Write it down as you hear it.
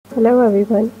Hello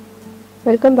everyone,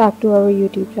 welcome back to our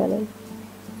YouTube channel.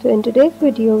 So in today's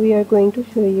video we are going to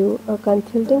show you a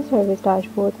consulting service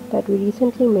dashboard that we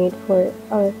recently made for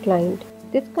our client.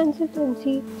 This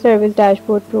consultancy service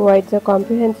dashboard provides a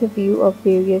comprehensive view of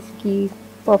various key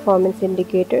performance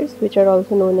indicators, which are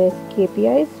also known as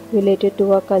KPIs, related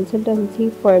to a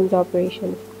consultancy firm's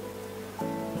operations.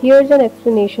 Here's an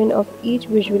explanation of each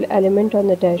visual element on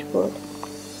the dashboard.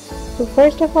 So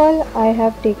first of all, I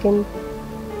have taken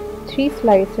 3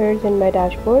 slicers in my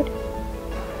dashboard.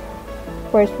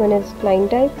 First one is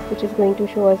client type, which is going to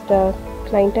show us the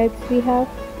client types we have,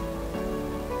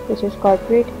 which is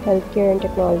corporate, healthcare and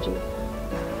technology.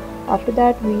 After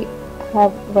that we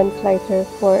have one slicer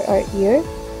for our year,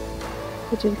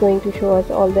 which is going to show us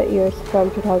all the years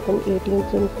from 2018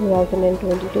 to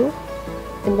 2022,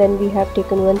 and then we have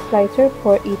taken one slicer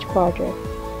for each quarter.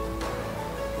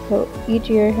 So each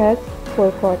year has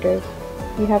 4 quarters.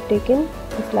 We have taken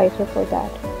a slicer for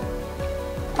that.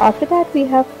 After that we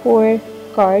have 4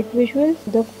 card visuals.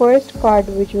 The first card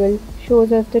visual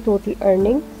shows us the total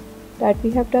earnings that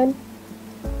we have done,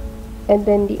 and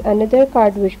then the another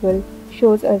card visual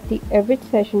shows us the average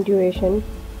session duration,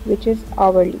 which is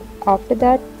hourly. After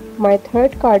that my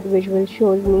third card visual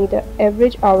shows me the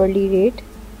average hourly rate,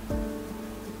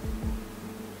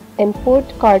 and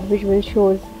fourth card visual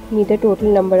shows me the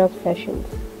total number of sessions.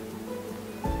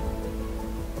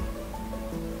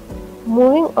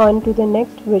 Moving on to the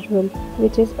next visual,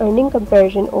 which is earning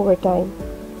comparison over time.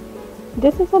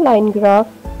 This is a line graph.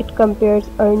 It compares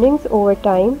earnings over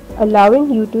time,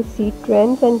 allowing you to see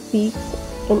trends and peaks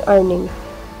in earnings.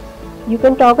 You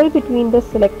can toggle between the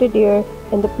selected year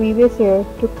and the previous year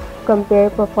to compare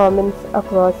performance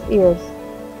across years.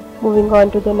 Moving on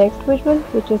to the next visual,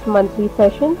 which is monthly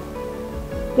sessions.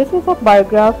 This is a bar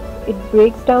graph. It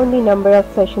breaks down the number of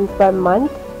sessions by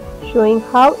month, showing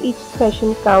how each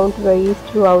session count varies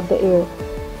throughout the year.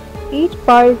 Each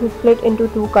bar is split into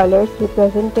 2 colors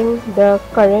representing the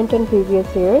current and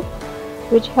previous year,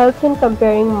 which helps in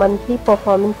comparing monthly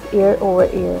performance year over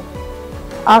year.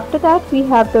 After that we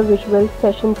have the visual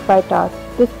sessions by task.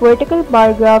 This vertical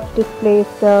bar graph displays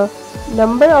the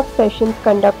number of sessions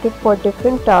conducted for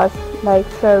different tasks like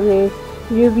surveys,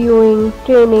 reviewing,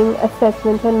 training,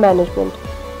 assessments and management.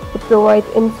 It provides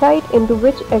insight into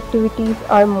which activities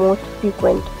are most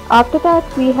frequent. After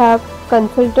that we have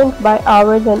consultant by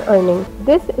hours and earnings.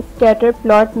 This scatter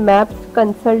plot maps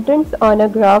consultants on a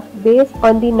graph based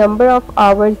on the number of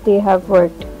hours they have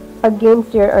worked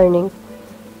against their earnings.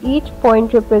 Each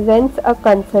point represents a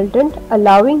consultant,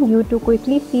 allowing you to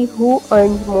quickly see who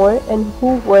earns more and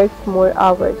who works more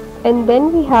hours. And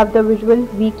then we have the visual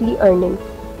weekly earnings.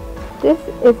 This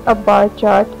is a bar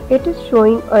chart. It is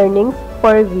showing earnings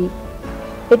per week.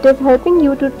 It is helping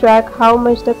you to track how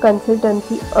much the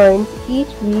consultancy earns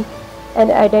each week and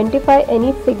identify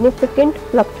any significant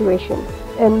fluctuations.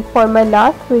 And for my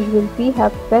last visual we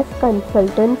have best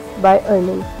consultants by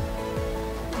earnings.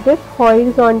 This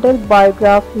horizontal bar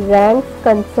graph ranks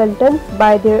consultants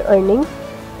by their earnings,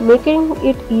 making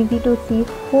it easy to see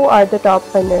who are the top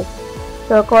earners.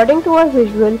 So according to our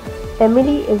visual,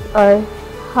 Emily is our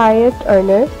highest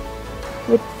earner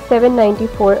with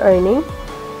 794 earnings,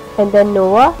 and then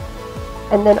Noah,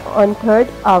 and then on third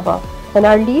Ava. And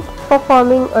our least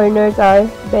performing earners are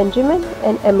Benjamin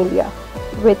and Amelia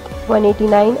with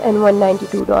 $189 and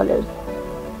 $192.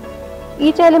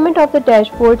 Each element of the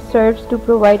dashboard serves to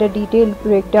provide a detailed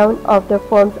breakdown of the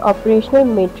firm's operational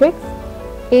matrix,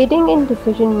 aiding in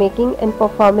decision making and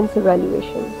performance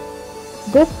evaluation.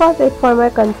 This was it for my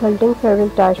consulting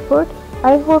service dashboard.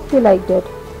 I hope you liked it.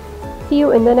 See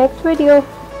you in the next video.